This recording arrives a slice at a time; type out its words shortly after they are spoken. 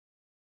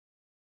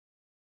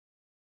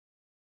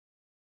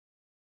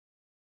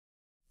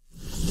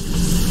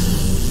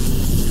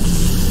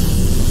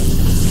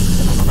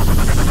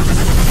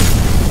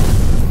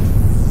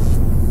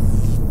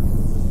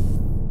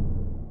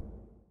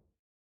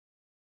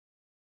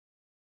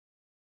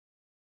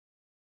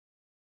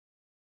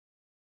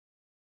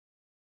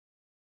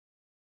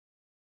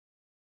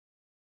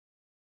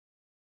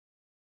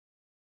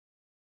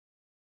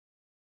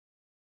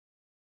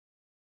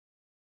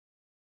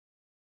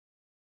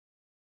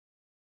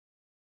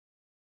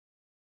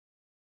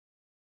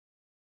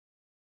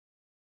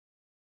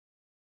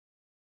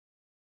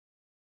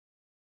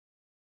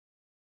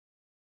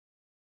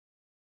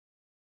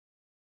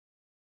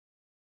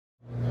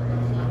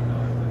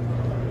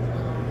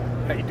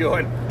How you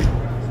doing?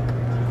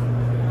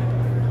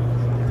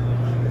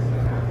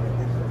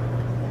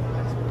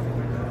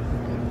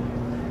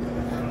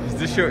 Is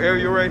this your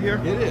area right here?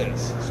 It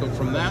is. So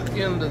from that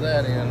end to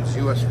that end is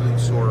U.S. Fleet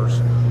Stores,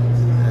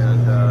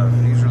 and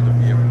these are the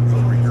vehicles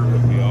over here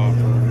that we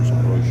offer. Here's a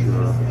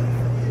brochure.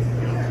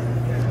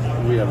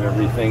 We have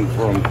everything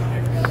from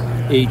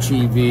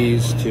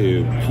HEVs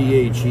to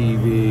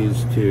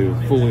PHEVs to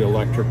fully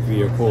electric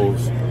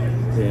vehicles,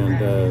 and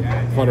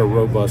quite a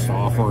robust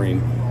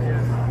offering.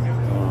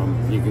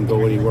 You can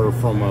go anywhere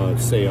from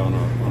say on a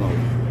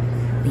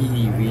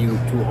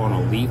BEV to on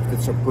a Leaf.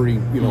 That's a pretty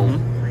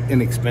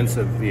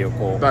inexpensive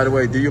vehicle. By the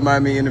way, do you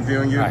mind me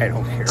interviewing you? I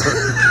don't care.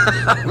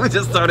 We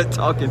just started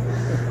talking.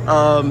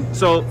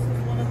 So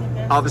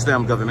obviously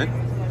I'm government,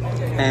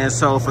 and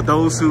so for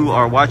those who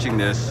are watching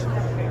this,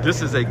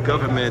 this is a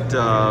government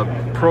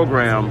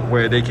program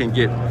where they can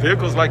get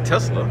vehicles like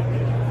Tesla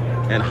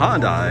and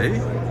Hyundai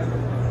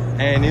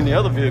and any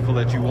other vehicle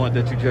that you want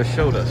that you just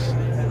showed us,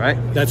 right?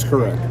 That's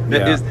correct.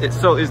 Yeah.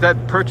 So is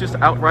that purchased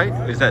outright?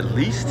 Is that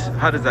leased?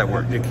 How does that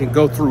work? It can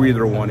go through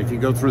either one. If you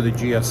go through the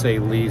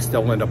GSA lease,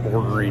 they'll end up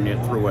ordering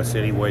it through us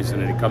anyways,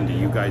 and it'll come to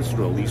you guys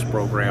through a lease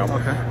program.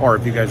 Okay. Or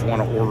if you guys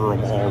want to order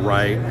them all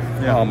right.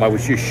 Yeah. I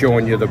was just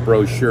showing you the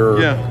brochure.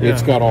 Yeah.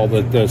 It's got all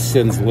the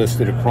SINs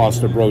listed across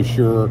the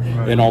brochure,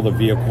 right, and all the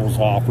vehicles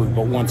offered.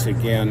 But once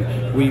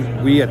again,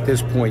 we at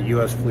this point,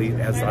 U.S. Fleet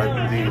has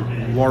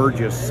the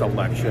largest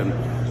selection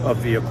of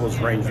vehicles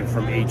ranging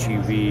from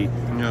HEV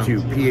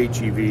to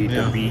PHEV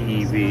to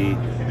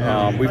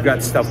BEV. We've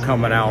got stuff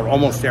coming out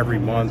almost every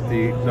month.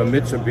 The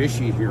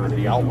Mitsubishi here,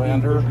 the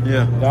Outlander,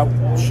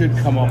 that should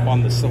come up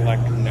on the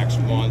Selector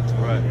next month.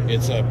 Right.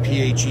 It's a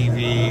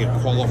PHEV.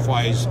 It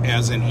qualifies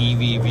as an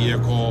EV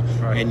vehicle,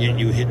 right, and yet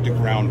you hit the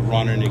ground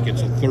running. It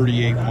gets a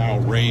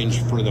 38-mile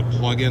range for the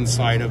plug-in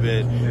side of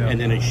it,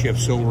 and then it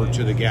shifts over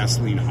to the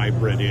gasoline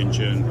hybrid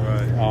engine.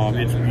 Right.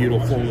 It's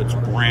beautiful. It's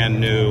brand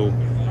new.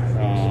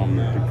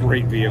 A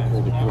great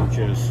vehicle to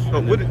purchase. Oh,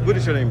 what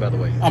is your name, by the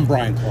way? I'm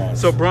Brian Claus.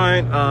 So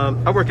Brian,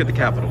 I work at the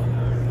Capitol,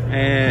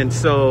 and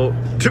so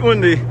during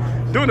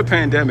the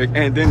pandemic,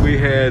 and then we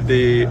had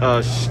the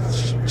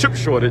chip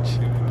shortage.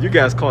 You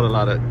guys caught a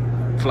lot of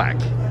flack,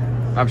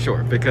 I'm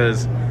sure,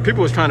 because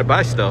people was trying to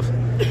buy stuff,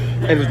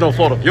 and it was no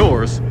fault of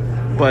yours.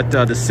 But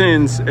the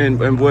SINs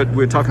and what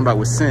we're talking about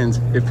with SINs,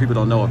 if people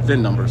don't know, are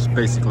VIN numbers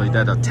basically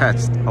that are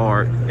attached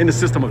or in the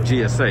system of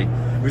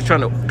GSA.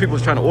 People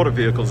was trying to order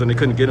vehicles and they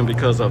couldn't get them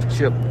because of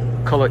chip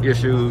color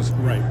issues.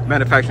 Right.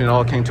 Manufacturing, it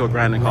all came to a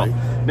grinding halt.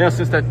 Now,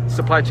 since that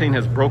supply chain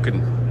has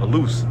broken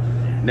loose,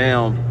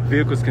 now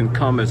vehicles can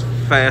come as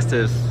fast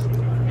as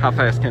how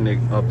fast can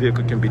a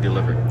vehicle can be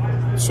delivered.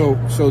 So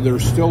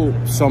there's still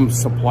some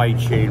supply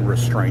chain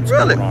restraints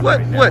really? going on What?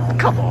 right now. What?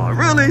 Come on,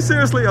 really?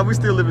 Seriously? Are we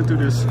still living through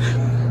this?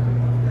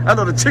 I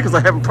know the chickens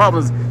are having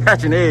problems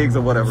hatching eggs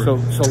or whatever. So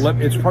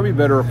it's probably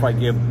better if I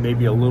give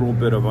maybe a little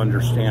bit of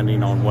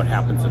understanding on what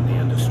happens in the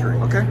industry.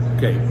 Okay.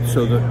 Okay.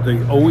 So the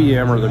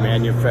OEM or the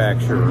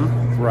manufacturer,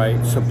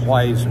 right,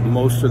 supplies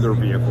most of their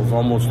vehicles,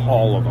 almost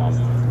all of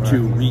them, to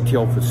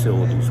retail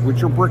facilities,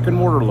 which are brick and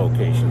mortar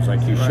locations,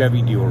 like your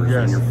Chevy dealers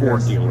and your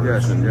Ford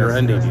dealers and your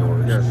Hyundai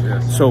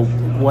dealers. So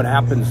what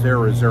happens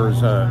there is there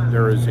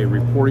is a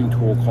reporting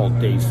tool called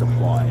day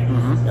supply,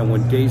 and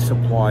when day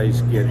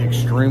supplies get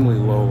extremely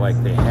low,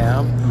 like they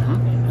have,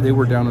 they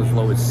were down as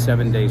low as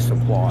 7-day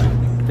supply.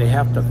 They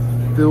have to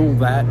fill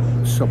that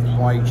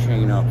supply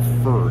chain up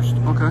first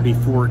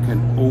before it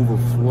can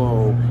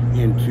overflow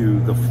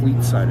into the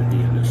fleet side of the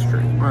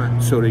industry.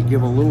 Right. So to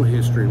give a little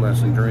history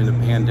lesson, during the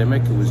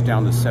pandemic, it was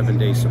down to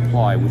 7-day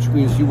supply, which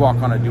means you walk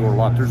on a dealer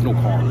lot, there's no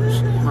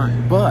cars. Right.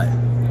 But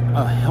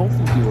a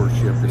healthy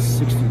dealership is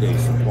 60-day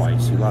supply. You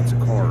see lots of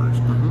cars.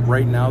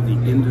 Right now, the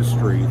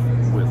industry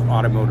with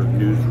automotive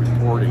news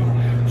reporting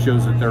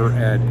shows that they're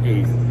at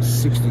a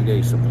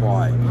 60-day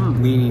supply,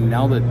 meaning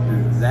now that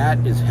that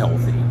is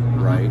healthy,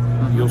 right,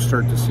 you'll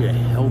start to see a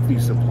healthy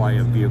supply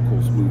of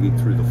vehicles moving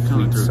through the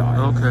fleet side.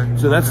 Okay.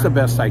 So that's the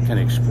best I can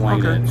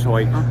explain it. So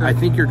I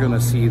think you're going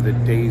to see the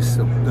days,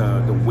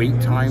 the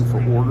wait time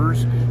for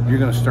orders, you're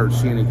going to start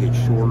seeing it get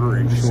shorter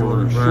and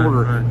shorter and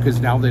shorter, because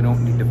now they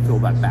don't need to fill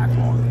that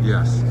backlog.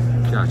 Yes.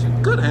 Gotcha.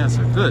 Good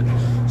answer. Good.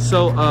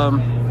 So,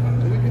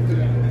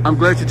 I'm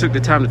glad you took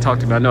the time to talk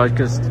to me. I know I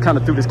just kind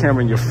of threw this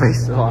camera in your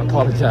face, so I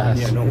apologize.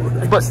 Yeah, no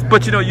worries.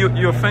 But you know,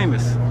 you're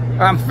famous.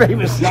 I'm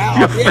famous now.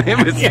 You're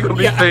famous. You're gonna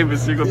be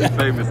famous. You're gonna be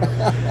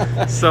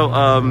famous. So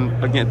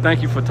again,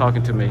 thank you for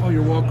talking to me. Oh,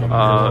 you're welcome.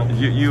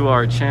 You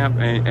are a champ,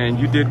 and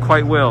you did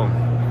quite well.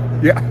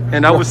 Yeah.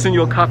 And I will send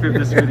you a copy of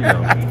this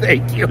video.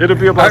 Thank you. It'll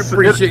be about. I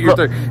appreciate your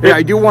time. Yeah,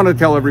 I do want to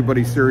tell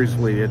everybody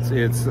seriously.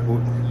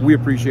 We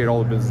appreciate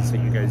all the business that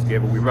you guys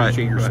give, and we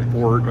appreciate your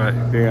support,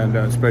 and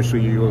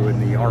especially you in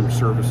the armed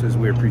services.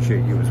 We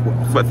appreciate you as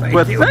well. So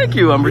thank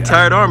you. I'm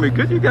retired Army.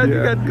 Good. You got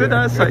good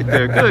eyesight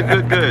there.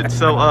 Good.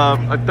 So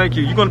thank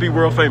you. You're going to be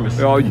world famous.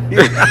 Oh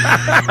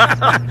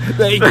yeah.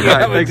 Thank you.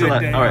 Thanks a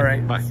lot. Day. All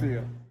right. Bye. Bye. See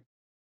you.